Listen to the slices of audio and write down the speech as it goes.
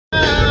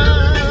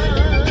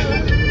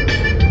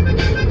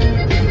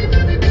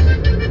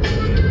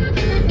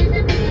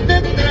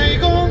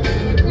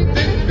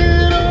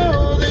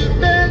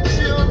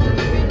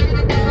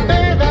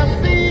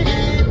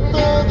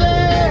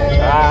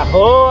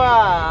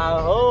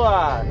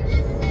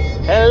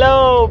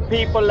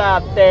people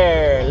out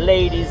there,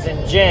 ladies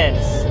and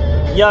gents,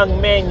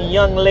 young men,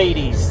 young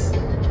ladies.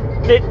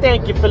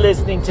 Thank you for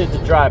listening to the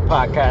Drive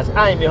Podcast.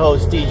 I am your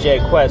host,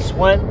 DJ Quest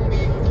One.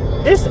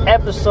 This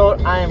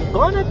episode, I'm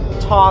going to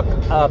talk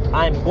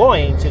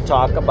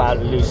about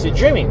lucid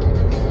dreaming.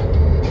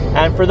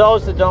 And for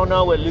those that don't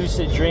know what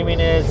lucid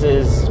dreaming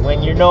is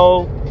when you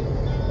go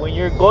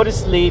to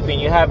sleep and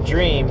you have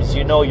dreams,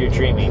 you know you're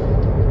dreaming.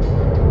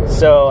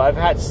 So I've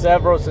had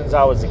several since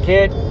I was a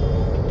kid.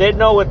 Didn't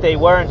know what they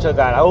were until I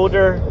got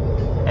older.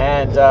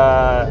 And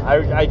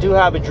I do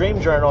have a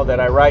dream journal that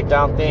I write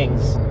down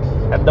things.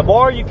 And the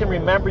more you can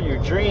remember your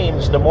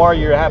dreams, the more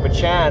you have a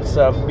chance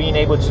of being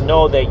able to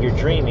know that you're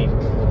dreaming.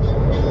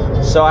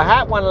 So I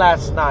had one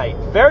last night.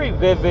 Very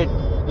vivid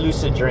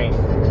lucid dream.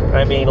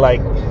 I mean, like,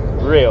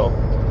 real.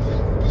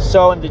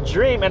 So in the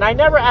dream, and I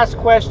never ask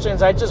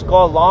questions, I just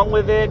go along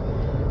with it.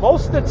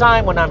 Most of the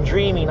time when I'm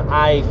dreaming,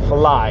 I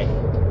fly.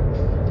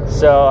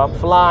 So I'm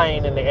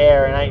flying in the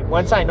air, and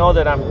once I know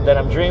that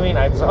I'm dreaming,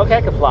 I say, okay,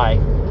 I can fly.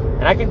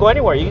 And I can go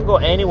anywhere. You can go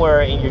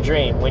anywhere in your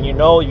dream when you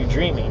know you're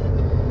dreaming.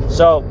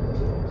 So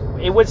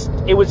it was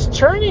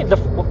turning.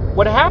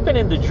 What happened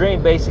in the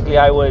dream, basically,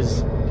 I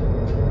was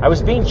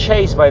being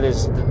chased by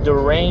this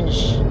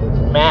deranged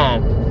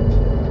man.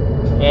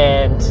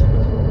 And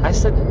I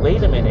said,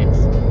 wait a minute.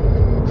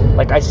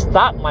 Like, I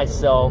stopped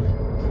myself,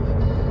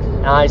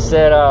 and I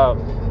said, I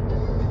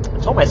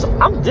told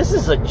myself, this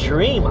is a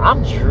dream.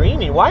 I'm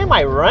dreaming. Why am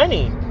I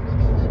running?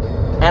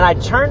 And I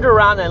turned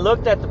around and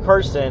looked at the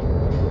person,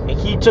 and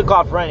he took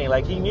off running.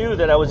 Like, he knew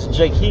that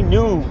he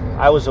knew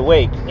I was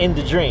awake in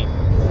the dream,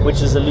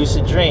 which is a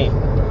lucid dream.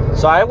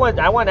 So I went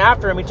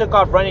after him. He took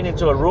off running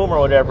into a room or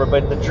whatever.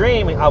 But in the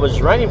dream, I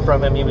was running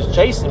from him. He was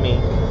chasing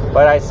me.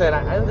 But I said,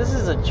 this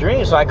is a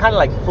dream. So I kind of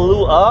like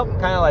flew up,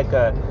 kind of like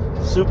a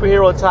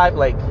superhero type,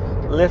 like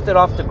lifted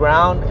off the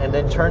ground and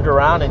then turned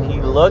around, and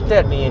he looked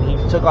at me and he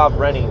took off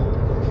running.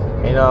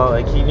 You know,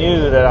 like he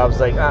knew that I was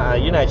like,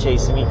 you're not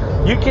chasing me.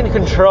 You can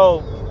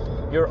control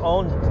your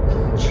own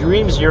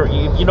dreams. You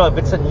know, if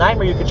it's a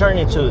nightmare, you can turn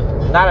it into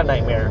not a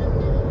nightmare.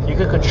 You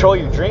can control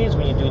your dreams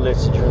when you do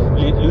lucid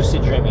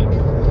dreaming.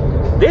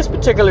 This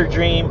particular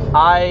dream,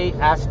 I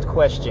asked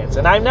questions,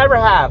 and I never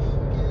have.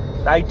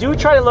 I do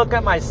try to look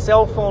at my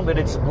cell phone, but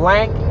it's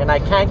blank and I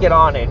can't get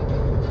on it.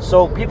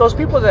 So those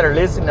people that are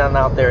listening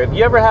out there, if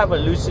you ever have a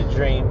lucid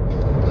dream,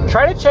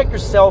 try to check your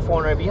cell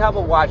phone, or if you have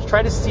a watch,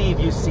 try to see if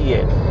you see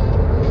it.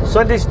 So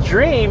in this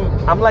dream,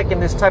 I'm like in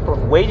this type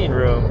of waiting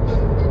room.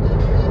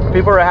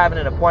 People are having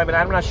an appointment.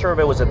 I'm not sure if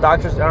it was a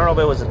doctor's. I don't know if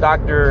it was a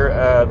doctor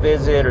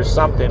visit or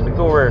something.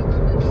 People were,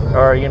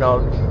 or you know,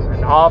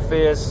 an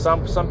office.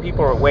 Some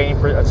people were waiting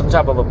for some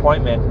type of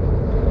appointment.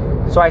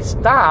 So I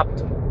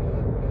stopped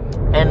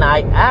and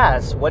I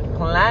asked, "What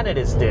planet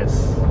is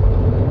this?"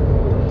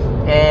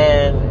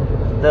 And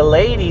the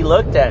lady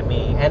looked at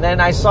me, and then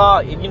I saw,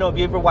 if you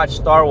ever watch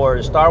Star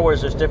Wars,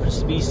 there's different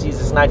species.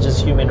 It's not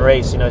just human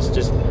race. It's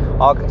just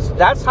all.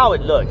 That's how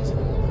it looked.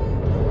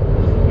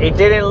 It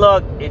didn't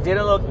look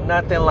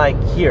nothing like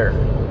here.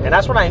 And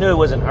that's when I knew it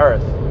wasn't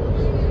Earth.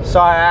 So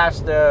I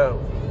asked a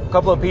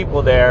couple of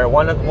people there.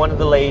 One of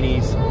the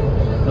ladies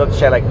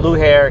she had like blue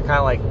hair, kind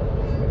of like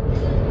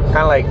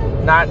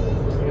not.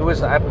 It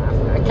was I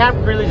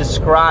can't really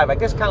describe. I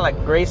guess kind of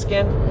like gray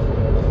skin,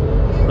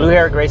 blue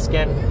hair, gray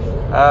skin.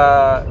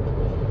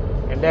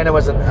 And then it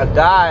was a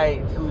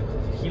guy who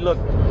he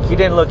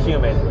didn't look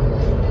human.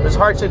 It was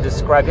hard to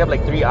describe. He had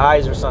like 3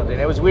 eyes or something.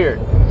 It was weird.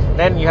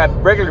 Then you had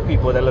regular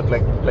people that look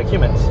like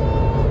humans.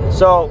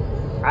 So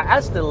I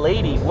asked the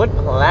lady, what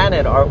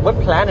planet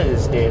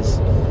is this?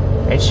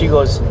 And she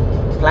goes,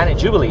 Planet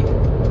Jubilee.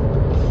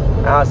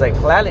 And I was like,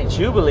 Planet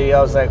Jubilee? I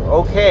was like,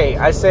 okay.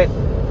 I said,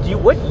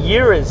 what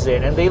year is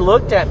it? And they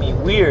looked at me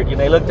weird.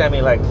 They looked at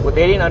me like, well,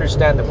 they didn't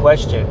understand the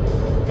question.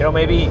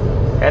 Maybe.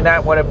 And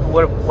that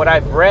what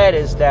I've read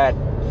is that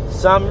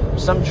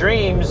some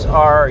dreams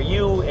are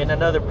you in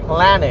another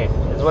planet,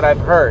 is what I've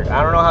heard.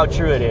 I don't know how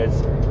true it is,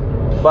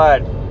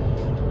 but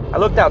I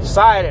looked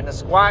outside and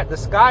the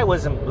sky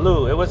wasn't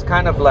blue. It was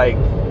kind of like,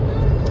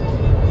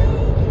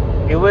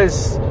 it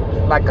was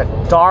like a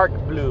dark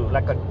blue,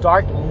 like a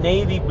dark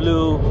navy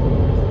blue,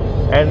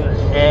 and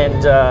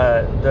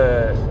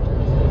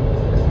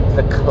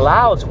the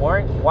clouds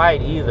weren't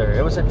white either.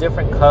 It was a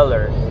different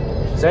color.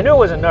 So I knew it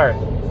wasn't Earth,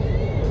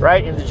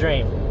 right, in the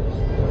dream.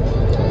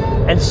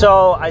 And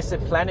so I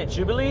said, Planet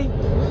Jubilee?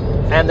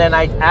 And then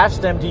I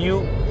asked them, do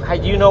you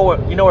know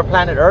where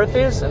planet Earth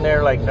is? And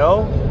they're like,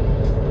 no.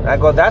 I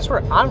go, that's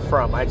where I'm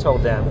from, I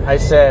told them. I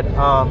said,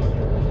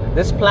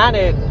 this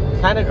planet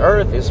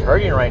Earth is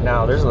hurting right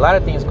now. There's a lot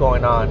of things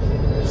going on.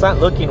 It's not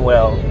looking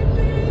well.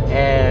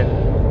 And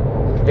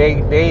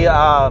they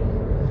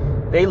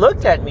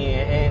looked at me,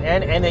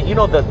 and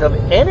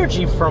the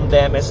energy from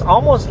them is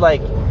almost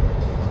like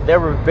they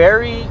were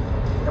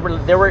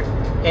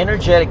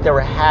energetic, they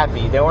were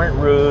happy, they weren't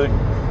rude.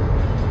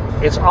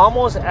 It's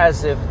almost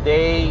as if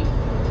they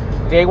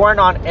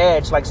weren't on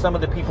edge, like some of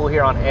the people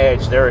here on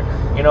edge.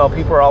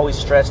 People are always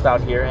stressed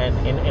out here and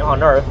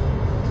on Earth.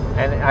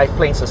 And I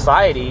blame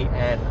society,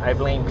 and I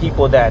blame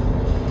people that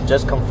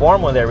just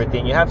conform with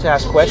everything. You have to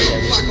ask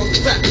questions.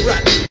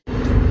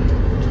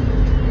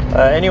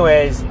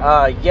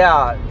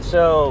 Yeah.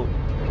 So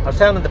I was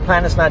telling them the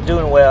planet's not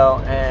doing well,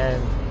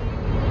 and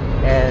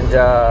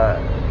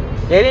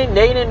they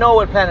didn't know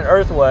what planet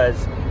Earth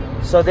was,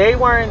 so they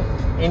weren't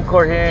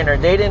incoherent, or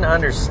they didn't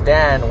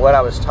understand what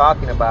I was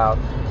talking about.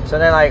 So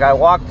then, like, I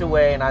walked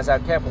away, and as I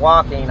kept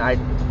walking, I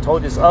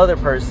told this other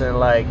person,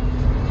 like,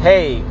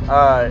 hey,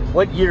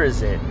 what year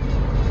is it?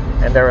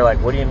 And they were like,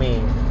 what do you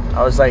mean?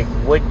 I was like,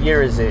 what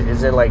year is it?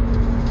 Is it like,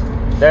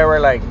 they were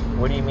like,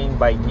 what do you mean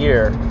by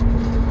year?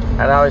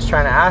 And I was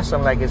trying to ask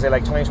them, like, is it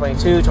like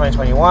 2022,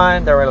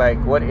 2021? They were like,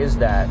 what is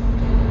that?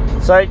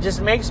 So it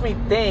just makes me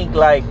think,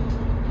 like,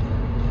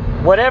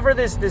 whatever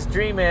this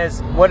dream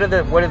is, what are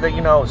the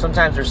you know,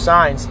 sometimes there's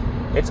signs.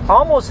 It's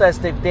almost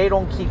as if they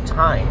don't keep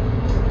time.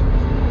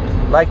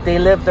 Like, they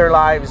live their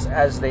lives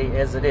as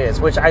it is,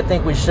 which I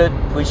think we should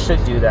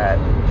do that.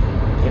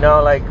 You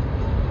know, like,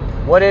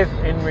 what if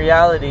in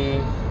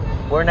reality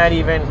we're not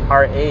even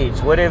our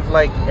age? What if,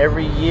 like,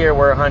 every year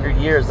we're 100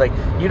 years? Like,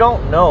 you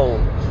don't know.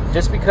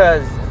 Just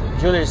because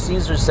Julius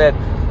Caesar said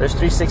there's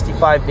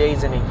 365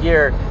 days in a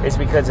year, is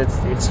because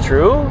it's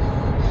true.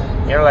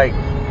 You're like,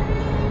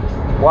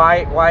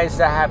 why does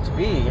that have to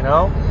be? You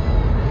know,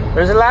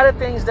 there's a lot of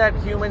things that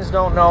humans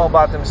don't know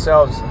about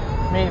themselves.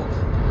 I mean,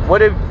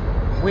 what if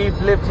we've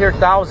lived here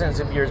thousands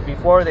of years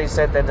before they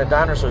said that the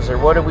dinosaurs, or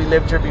what if we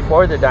lived here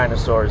before the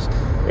dinosaurs?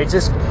 It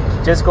just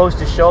goes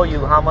to show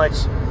you how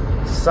much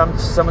how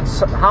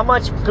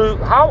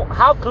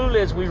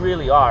clueless we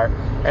really are.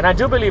 And I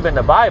do believe in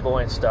the Bible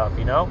and stuff,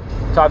 you know.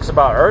 It talks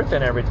about Earth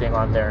and everything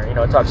on there. You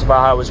know, it talks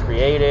about how it was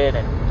created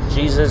and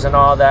Jesus and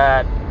all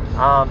that.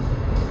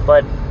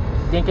 But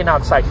thinking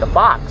outside the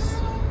box,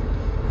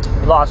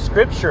 lost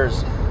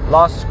scriptures,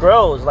 lost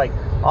scrolls, like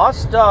all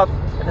stuff.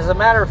 And as a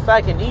matter of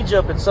fact, in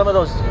Egypt, in some of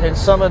those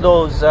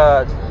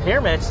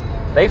pyramids,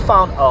 they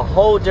found a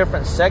whole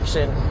different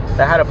section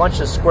that had a bunch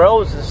of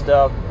scrolls and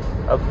stuff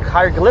of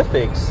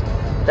hieroglyphics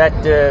that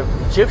the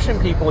Egyptian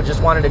people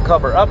just wanted to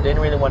cover up. They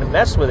didn't really want to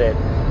mess with it.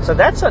 So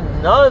that's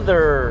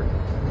another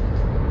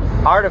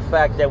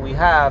artifact that we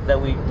have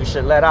that we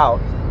should let out.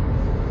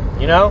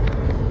 You know,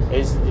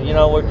 is, you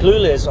know, we're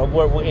clueless of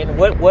what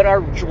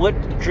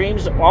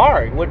dreams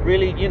are, what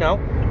really, you know,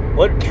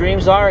 what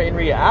dreams are in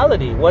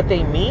reality, what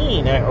they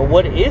mean, or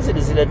what is it?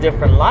 Is it a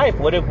different life?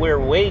 What if we're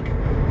awake?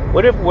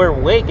 What if we're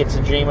awake, it's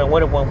a dream, and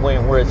what if when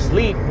we're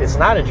asleep, it's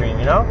not a dream?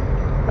 You know,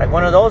 like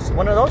one of those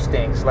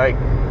things. Like,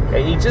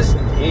 it's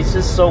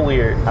just so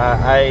weird.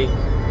 I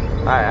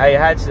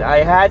had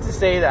to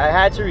say that. I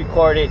had to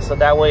record it so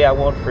that way I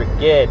won't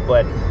forget.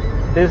 But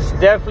this is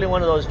definitely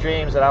one of those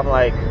dreams that I'm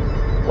like,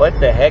 what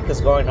the heck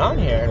is going on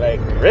here? Like,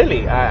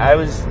 really, I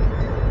was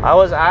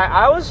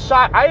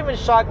shocked. I even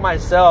shocked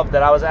myself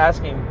that I was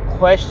asking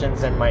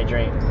questions in my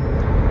dream.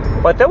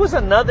 But there was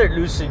another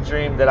lucid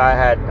dream that I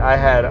had,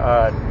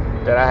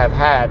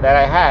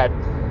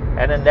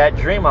 and in that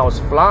dream I was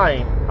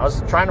flying. I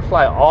was trying to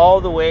fly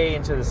all the way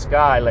into the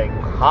sky, like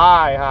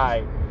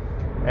high,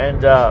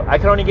 and I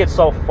could only get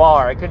so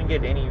far. I couldn't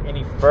get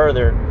any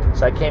further,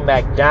 so I came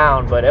back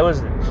down. But it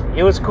was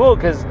cool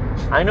because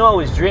I knew I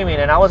was dreaming,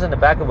 and I was in the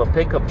back of a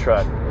pickup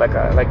truck, like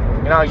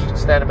you know, you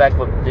stand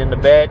in the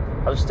bed.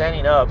 I was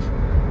standing up,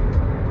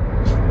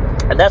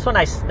 and that's when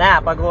I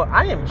snap. I go,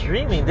 I am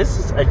dreaming. This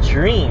is a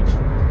dream.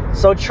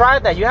 So try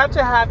that. You have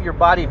to have your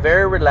body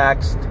very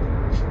relaxed,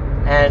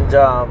 and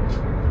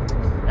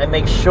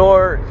make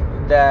sure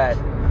that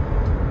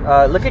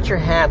look at your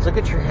hands. Look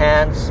at your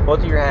hands, both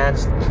of your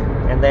hands,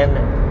 and then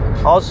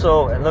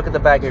also look at the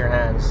back of your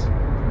hands.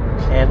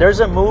 And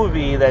there's a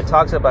movie that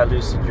talks about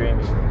lucid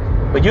dreaming,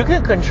 but you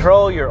can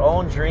control your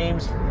own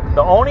dreams.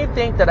 The only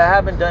thing that I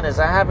haven't done is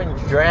I haven't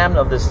dreamed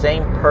of the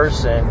same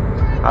person.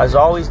 I was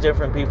always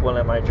different people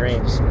in my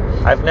dreams.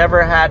 I've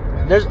never had.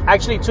 There's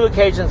actually 2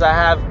 occasions I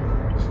have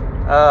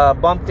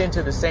bumped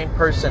into the same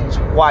person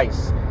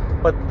twice,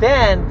 but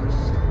then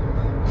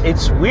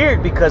it's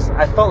weird because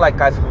I felt like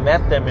I've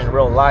met them in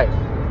real life.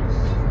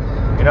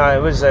 You know,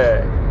 it was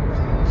a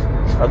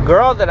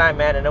girl that I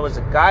met, and it was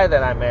a guy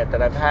that I met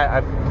that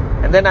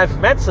and then I've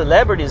met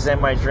celebrities in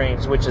my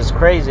dreams, which is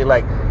crazy.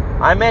 Like,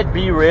 I met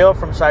B Real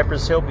from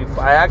Cypress Hill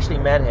before. I actually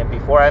met him.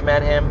 Before I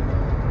met him,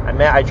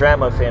 I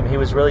dreamt of him. He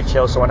was really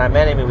chill. So when I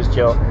met him, he was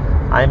chill.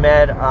 I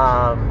met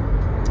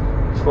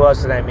who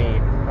else did I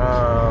meet?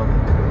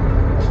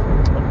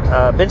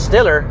 Ben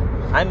Stiller.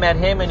 I met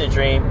him in a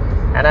dream,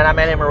 and then I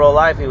met him in real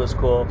life. He was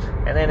cool.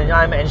 And then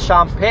in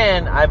Sean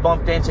Penn, I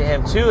bumped into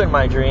him too in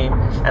my dream,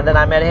 and then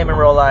I met him in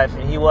real life,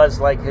 and he was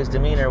like, his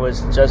demeanor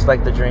was just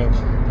like the dream.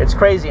 It's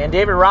crazy. And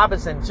David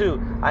Robinson too.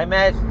 I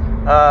met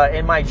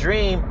in my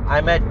dream.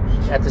 I met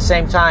at the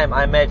same time.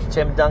 I met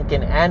Tim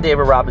Duncan and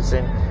David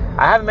Robinson.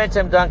 I haven't met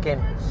Tim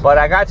Duncan, but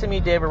I got to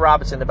meet David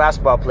Robinson, the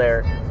basketball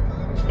player,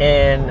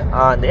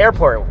 on the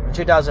airport in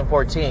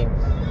 2014.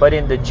 But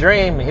in the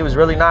dream, he was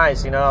really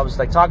nice. You know, I was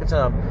like talking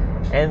to him.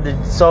 And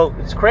so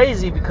it's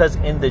crazy because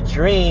in the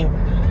dream,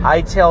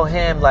 I tell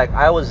him, like,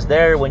 I was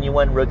there when you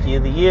won Rookie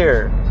of the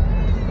Year.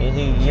 And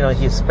he, you know,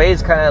 his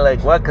face kind of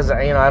like, what? Because,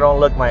 you know, I don't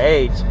look my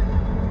age.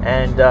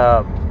 And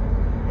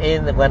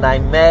when I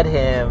met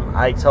him,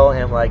 I told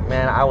him, like,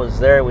 man, I was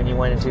there when you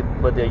went into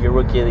your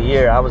Rookie of the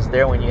Year. I was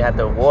there when you had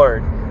the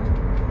award.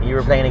 You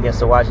were playing against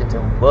the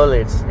Washington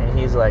Bullets. And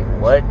he's like,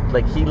 what?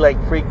 Like, he, like,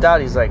 freaked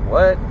out. He's like,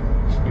 what?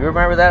 You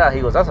remember that?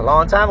 He goes, that's a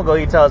long time ago,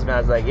 he tells me. I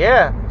was like,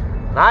 yeah.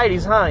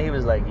 90s, huh? He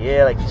was like,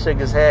 yeah. Like, he shook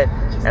his head.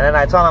 And then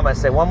I told him, I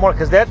said, one more.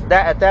 Because that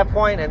at that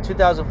point in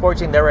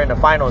 2014, they were in the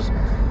finals.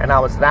 And I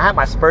had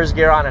my Spurs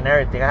gear on and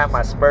everything. I have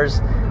my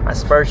Spurs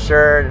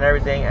shirt and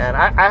everything. And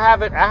I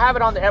have it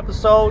on the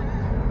episode,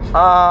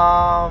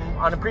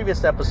 on the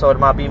previous episode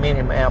about me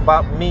meeting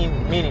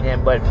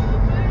him. But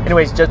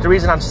anyways, just the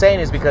reason I'm saying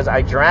is because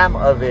I dreamt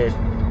of it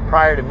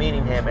prior to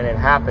meeting him, and it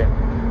happened.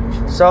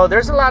 So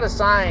there's a lot of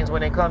signs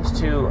when it comes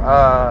to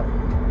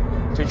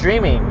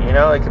dreaming. You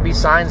know, it could be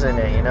signs in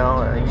it. You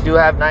know, you do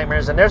have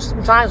nightmares, and there's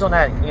some times when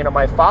that, you know,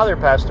 my father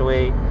passed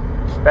away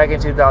back in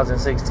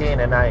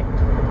 2016, and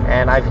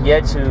I've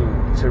yet to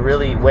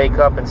really wake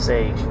up and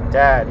say,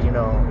 Dad, you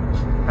know,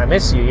 I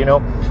miss you, you know,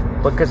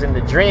 because in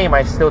the dream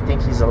I still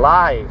think he's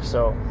alive.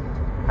 So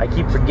I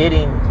keep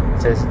forgetting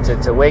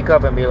to wake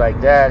up and be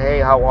like, Dad, hey,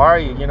 how are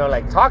you? You know,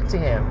 like, talk to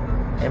him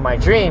in my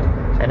dream.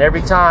 And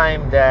every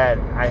time that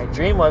I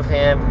dream of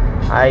him,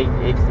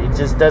 it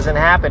just doesn't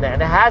happen.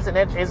 And it hasn't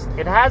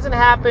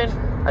happened.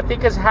 I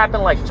think it's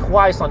happened like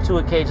twice on 2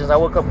 occasions. I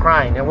woke up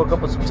crying and woke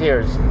up with some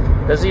tears.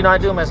 Because, you know, I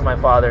do miss my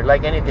father.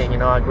 Like anything, you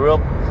know, I grew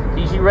up,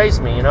 he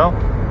raised me, you know,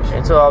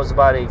 until I was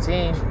about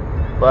 18.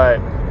 But,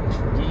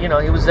 you know,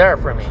 he was there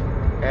for me.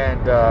 And,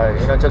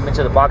 you know, took me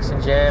to the boxing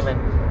gym and,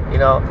 you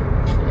know,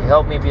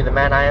 helped me be the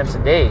man I am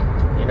today,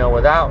 you know,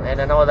 without.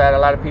 And I know that a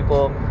lot of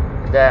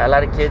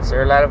kids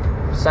or a lot of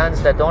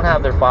sons that don't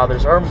have their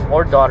fathers,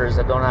 or daughters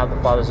that don't have the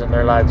fathers in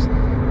their lives,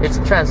 it's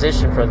a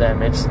transition for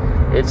them. It's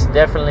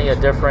definitely a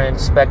different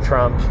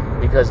spectrum,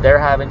 because they're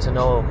having to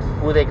know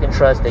who they can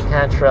trust, they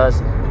can't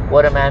trust,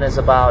 what a man is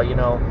about, you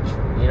know,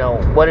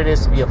 what it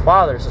is to be a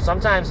father. So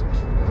sometimes,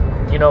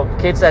 you know,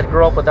 kids that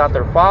grow up without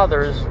their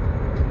fathers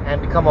and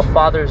become a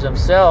fathers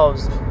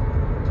themselves,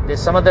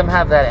 some of them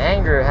have that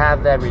anger,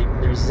 have that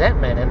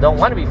resentment, and don't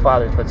want to be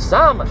fathers. But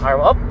some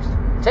are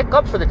take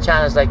up for the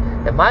challenge. Like,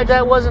 if my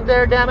dad wasn't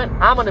there, damn it,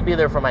 I'm going to be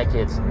there for my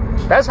kids.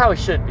 That's how it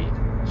should be.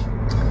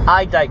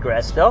 I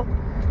digress, though.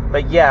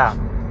 But yeah,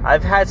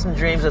 I've had some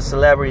dreams of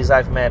celebrities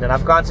I've met, and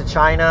I've gone to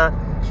China.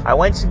 I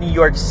went to New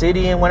York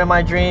City in one of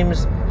my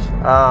dreams,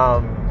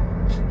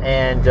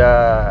 and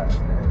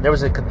there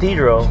was a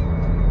cathedral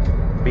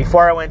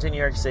before I went to New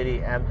York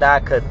City, and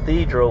that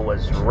cathedral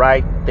was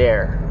right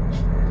there.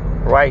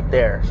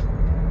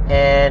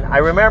 And I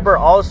remember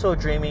also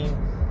dreaming,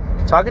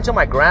 talking to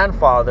my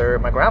grandfather.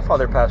 My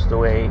grandfather passed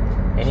away,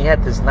 and he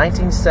had this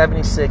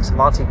 1976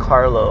 Monte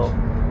Carlo.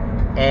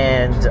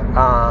 And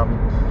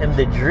in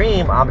the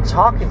dream, I'm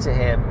talking to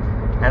him,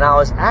 and I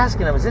was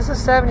asking him, is this a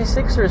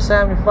 76 or a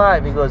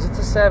 75? He goes, it's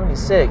a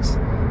 76.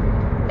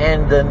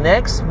 And the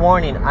next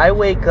morning, I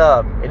wake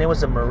up, and it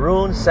was a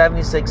maroon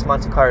 76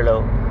 Monte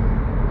Carlo.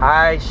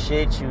 I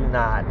shit you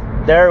not.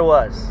 There it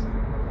was.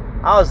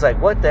 I was like,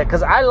 what the?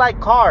 Because I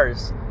like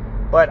cars,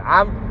 but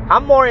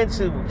I'm more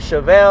into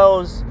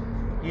Chevelles,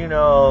 you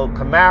know,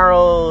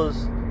 Camaros,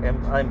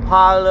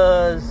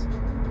 Impalas,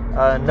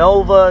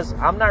 Novas.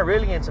 I'm not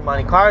really into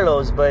Monte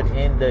Carlos, but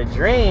in the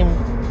dream,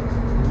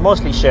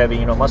 mostly Chevy,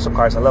 you know, muscle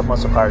cars. I love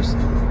muscle cars.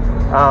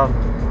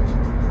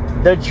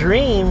 The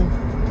dream,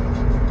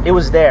 it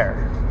was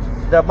there.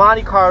 The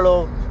Monte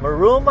Carlo,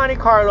 maroon Monte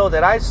Carlo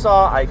that I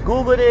saw, I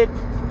Googled it,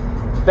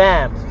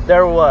 bam,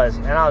 there it was.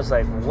 And I was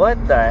like, what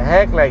the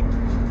heck? Like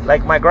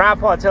my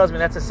grandpa tells me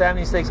that's a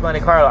 76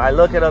 Monte Carlo. I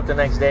look it up the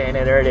next day, and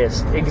there it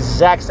is.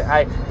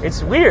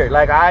 It's weird.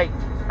 Like,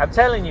 I'm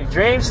telling you,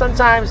 dreams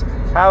sometimes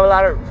have a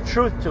lot of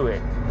truth to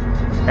it.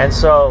 And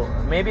so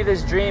maybe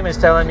this dream is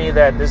telling me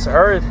that this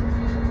earth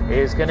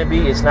is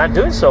it's not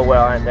doing so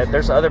well, and that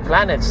there's other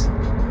planets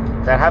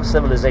that have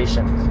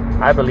civilizations.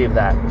 I believe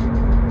that.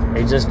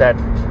 It's just that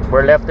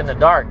we're left in the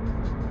dark.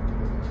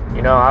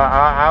 You know,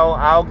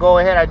 I'll go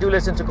ahead. I do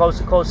listen to Coast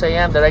to Coast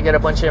AM that I get a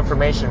bunch of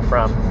information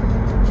from.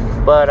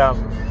 But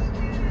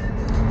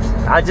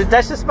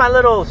that's just my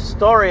little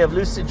story of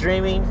lucid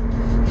dreaming.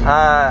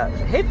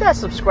 Hit that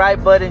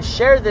subscribe button.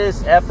 Share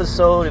this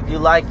episode if you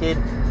like it.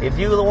 If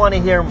you want to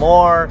hear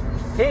more,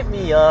 hit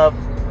me up.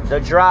 The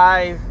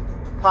Drive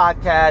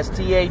Podcast,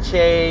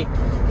 THA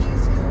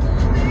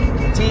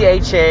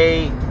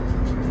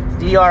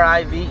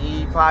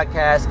DRIVE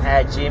podcast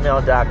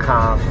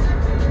 @gmail.com.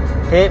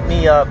 Hit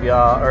me up,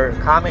 y'all, or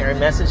comment or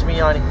message me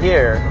on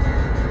here.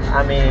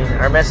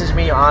 Or message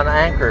me on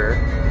Anchor.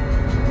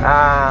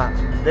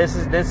 This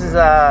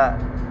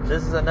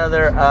is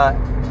another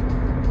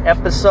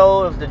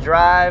episode of The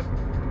Drive.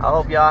 I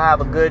hope y'all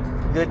have a good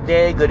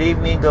day, good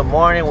evening, good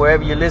morning,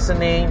 wherever you're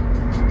listening.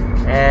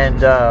 And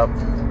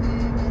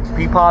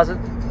be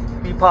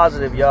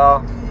positive,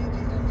 y'all.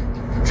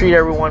 Treat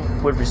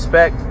everyone with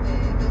respect.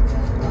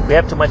 We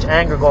have too much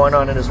anger going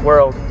on in this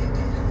world.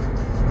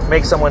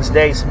 Make someone's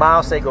day.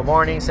 Smile, say good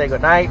morning, say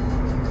good night.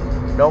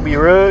 Don't be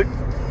rude.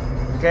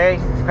 Okay?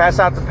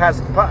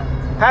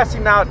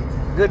 Passing out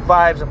good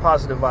vibes and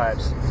positive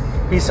vibes.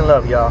 Peace and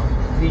love, y'all.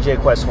 DJ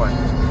Quest One.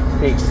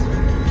 Peace.